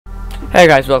Hey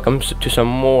guys, welcome to some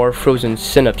more Frozen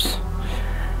Synapse.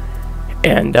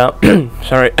 And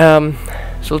sorry, so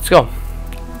let's go.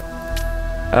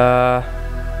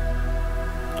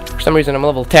 For some reason I'm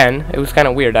level 10. It was kind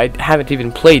of weird. I haven't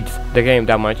even played the game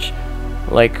that much.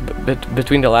 Like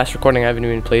between the last recording I haven't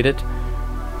even played it.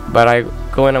 But I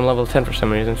go in, I'm level 10 for some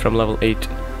reason from level 8.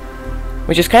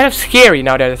 Which is kind of scary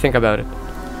now that I think about it.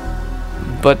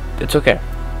 But it's okay.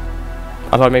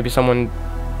 I thought maybe someone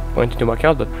went to do my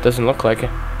account, but doesn't look like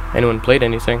anyone played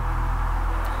anything.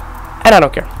 And I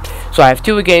don't care. So I have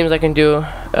 2 games I can do,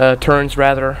 turns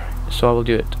rather, so I will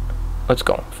do it. Let's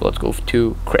go. So let's go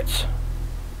to crits.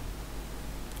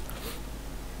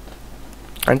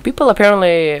 And people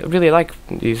apparently really like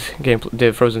these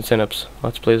the Frozen Synapse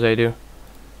let's plays I do.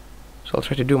 So I'll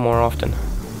try to do more often.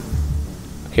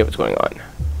 Okay, what's going on?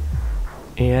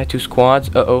 Yeah, 2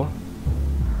 squads. Uh-oh.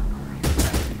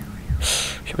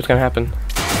 Shit, what's gonna happen?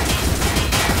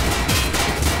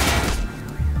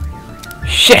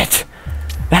 Shit!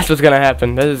 That's what's gonna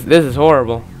happen. This is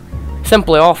horrible.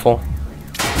 Simply awful.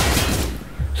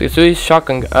 So he's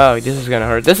shotgun. Oh, this is gonna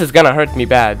hurt. This is gonna hurt me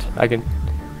bad. I can.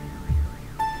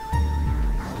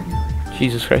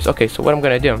 Jesus Christ. Okay, so what I'm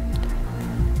gonna do?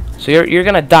 So you're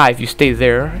gonna die if you stay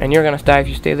there, and you're gonna die if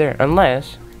you stay there.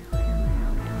 Unless,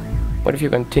 what if you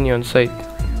continue on sight,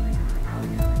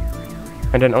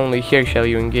 and then only here shall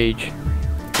you engage?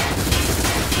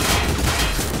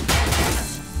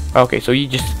 Okay, so he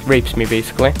just rapes me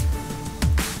basically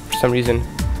for some reason.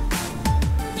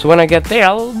 So when I get there,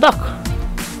 I'll duck,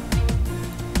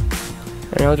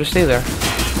 and I'll just stay there.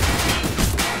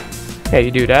 Yeah,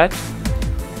 you do that,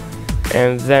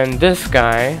 and then this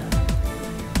guy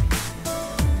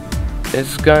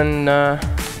is gonna.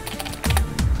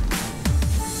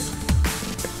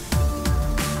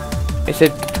 I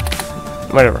said,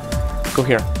 whatever. Go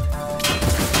here.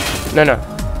 No.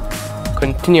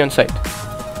 Continue on sight.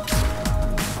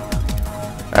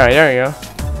 Alright, there you go.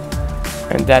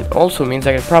 And that also means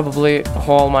I can probably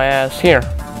haul my ass here.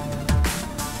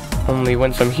 Only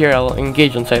once I'm here, I'll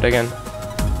engage on sight again.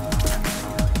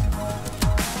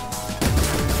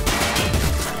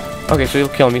 Okay, so he'll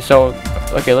kill me. So,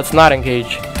 okay, let's not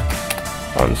engage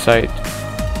on sight.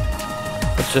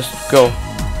 Let's just go.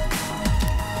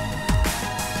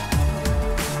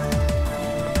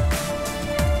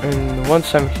 And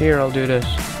once I'm here, I'll do this.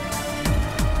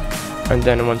 And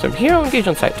then once I'm here, I'll engage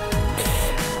on sight.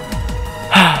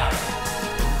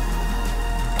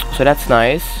 So that's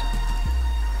nice.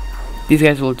 These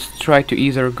guys will try to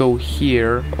either go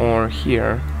here or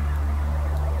here.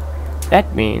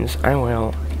 That means I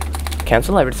will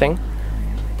cancel everything.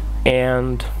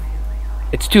 And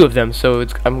it's 2 of them, so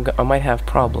it's I might have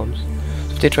problems.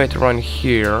 If they try to run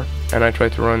here, and I try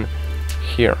to run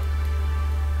here,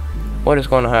 what is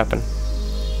going to happen?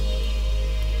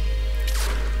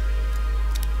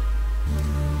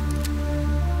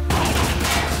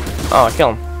 Oh, I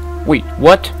kill him. Wait,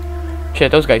 what?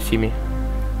 Shit, those guys see me.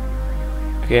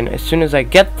 Okay, and as soon as I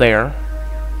get there,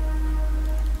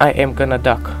 I am gonna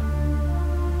duck.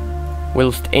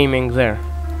 Whilst aiming there.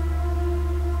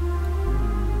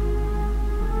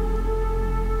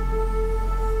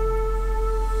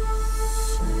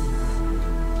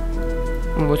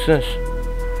 What's this?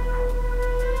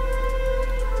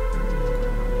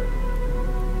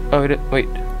 Oh, wait.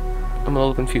 I'm a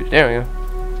little confused. There we go.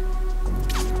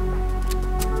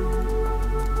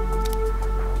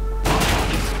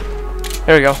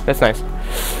 There we go. That's nice.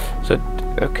 So,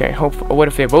 okay. What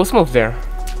if they both move there?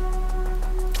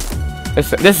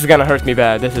 This is gonna hurt me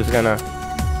bad. This is gonna.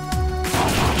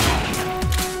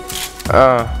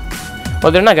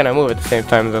 Well, they're not gonna move at the same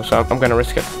time though, so I'm gonna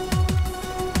risk it.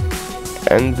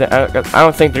 And I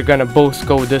don't think they're gonna both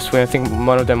go this way. I think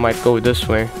one of them might go this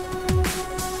way.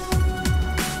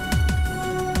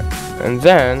 And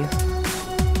then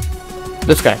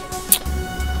this guy.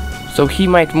 So he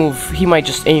might move. He might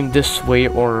just aim this way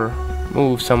or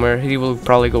move somewhere. He will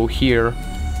probably go here.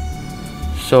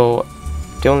 So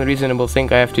the only reasonable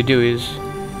thing I have to do is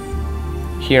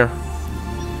here.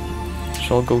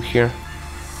 So I'll go here.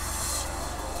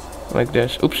 Like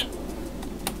this. Oops.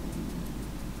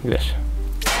 Like this.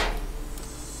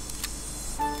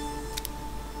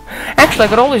 Actually, I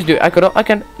could always do. I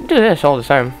can do this all the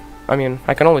time. I mean,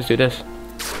 I can always do this.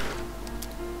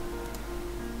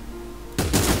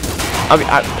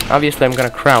 Obviously, I'm gonna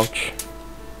crouch.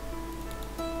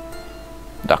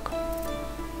 Duck.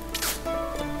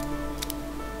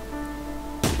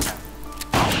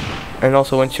 And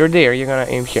also, once you're there, you're gonna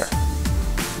aim here.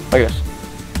 Like this.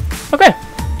 Okay.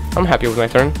 I'm happy with my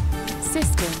turn.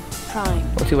 System prime.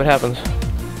 Let's see what happens.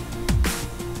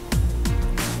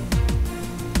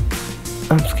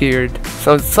 I'm scared.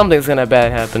 So something's gonna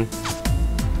bad happen.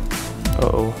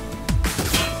 Uh-oh.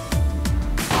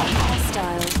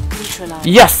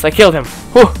 Yes, I killed him.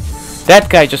 Whew. That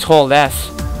guy just hauled ass.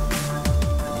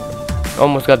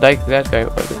 Almost got that guy.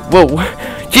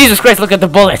 Whoa. Jesus Christ, look at the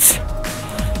bullets.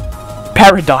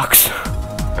 Paradox.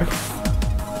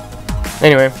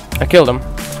 Anyway, I killed him.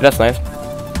 That's nice.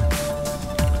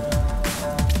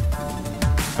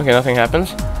 Okay, nothing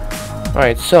happens.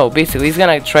 Alright, so basically he's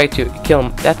gonna try to kill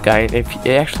that guy if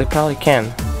he actually probably can.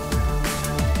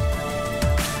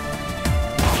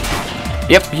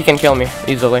 Yep, he can kill me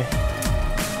easily.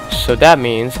 So that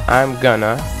means I'm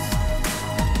gonna...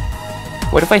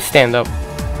 What if I stand up?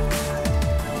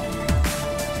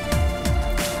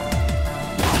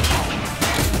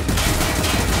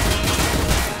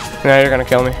 Now you're gonna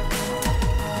kill me.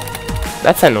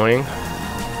 That's annoying.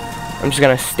 I'm just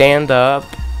gonna stand up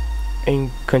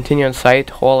and continue on sight,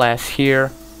 whole ass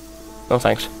here. No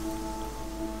thanks.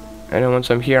 And then once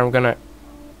I'm here, I'm gonna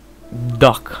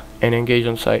duck and engage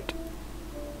on sight.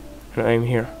 And I'm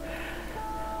here.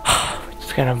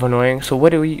 It's kind of annoying. So what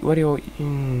do you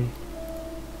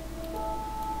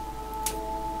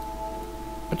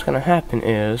what's gonna happen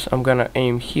is I'm gonna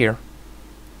aim here.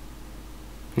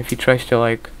 And if he tries to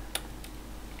like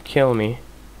kill me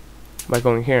by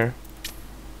going here.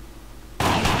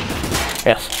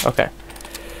 Yes, okay.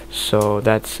 So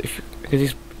that's if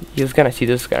because he's gonna see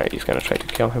this guy, he's gonna try to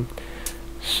kill him.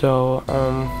 So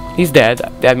he's dead.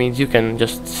 That means you can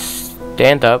just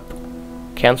stand up,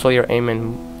 cancel your aim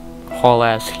and haul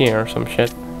ass here or some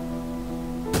shit.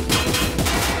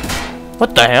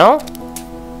 What the hell?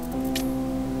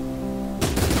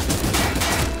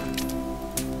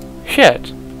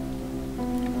 Shit.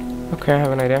 Okay, I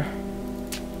have an idea.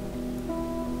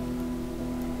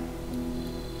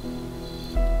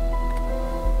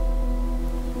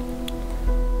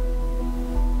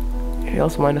 He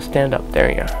also might have stand up. There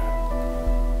you go.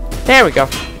 There we go.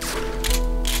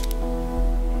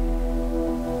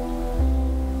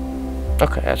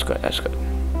 Okay, that's good, that's good.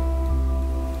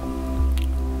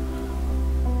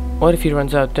 What if he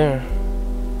runs out there?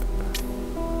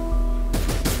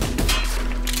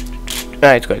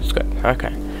 Ah, it's good, it's good.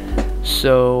 Okay.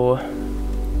 So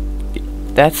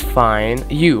that's fine.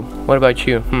 You, what about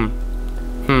you?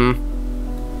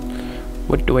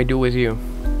 What do I do with you?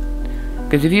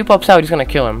 Because if he pops out, he's gonna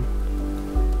kill him.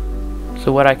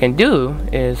 So what I can do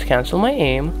is cancel my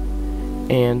aim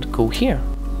and go here.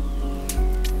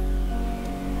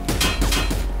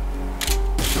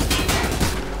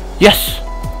 Yes!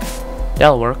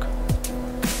 That'll work.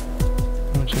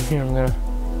 Once I'm here, I'm gonna...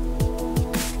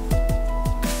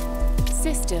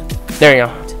 System. There you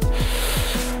go.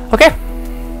 Okay.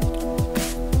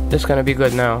 This is gonna be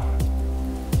good now.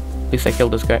 At least I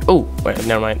killed this guy. Oh, wait,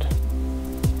 never mind.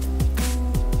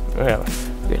 Yeah.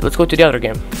 Okay, let's go to the other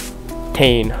game.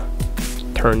 Tane.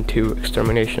 Turn 2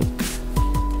 Extermination.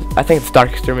 I think it's Dark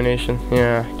Extermination.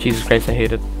 Yeah, Jesus Christ, I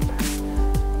hate it.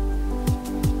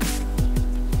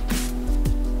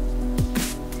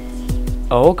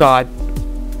 Oh god.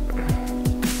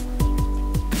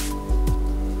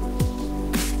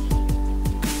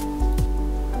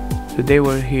 So they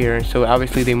were here, so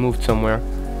obviously they moved somewhere.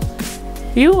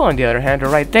 You, on the other hand, are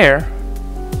right there.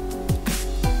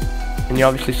 And you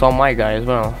obviously saw my guy as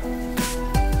well.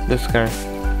 This guy.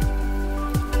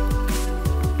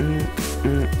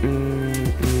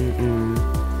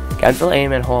 Cancel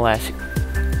aim and haul ass.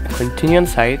 Continue on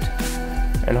sight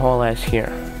and haul ass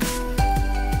here.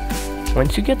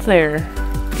 Once you get there,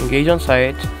 engage on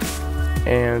sight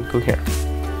and go here.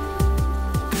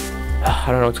 I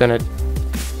don't know what's gonna...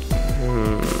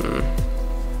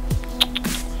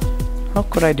 How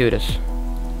could I do this?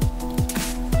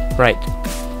 Right.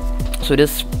 So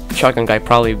this shotgun guy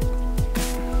probably...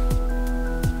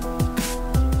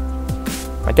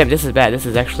 Damn, this is bad. This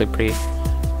is actually pretty...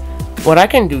 What I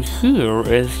can do here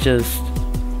is just...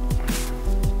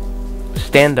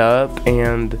 stand up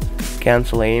and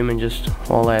cancel aim and just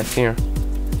haul ass here.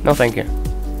 No thank you.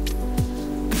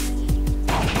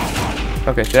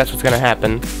 Okay, so that's what's gonna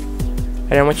happen.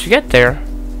 And then once you get there,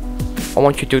 I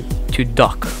want you to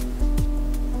duck.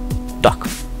 Duck.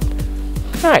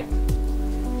 Alright.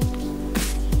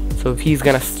 So if he's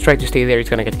gonna try to stay there, he's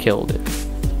gonna get killed.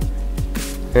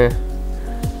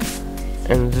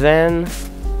 And then...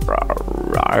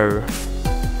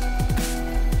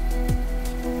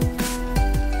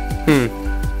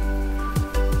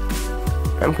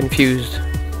 I'm confused.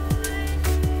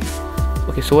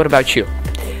 Okay, so what about you?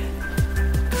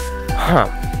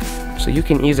 So you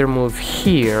can either move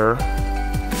here.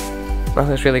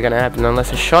 Nothing's really gonna happen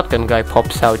unless a shotgun guy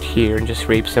pops out here and just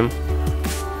rapes him.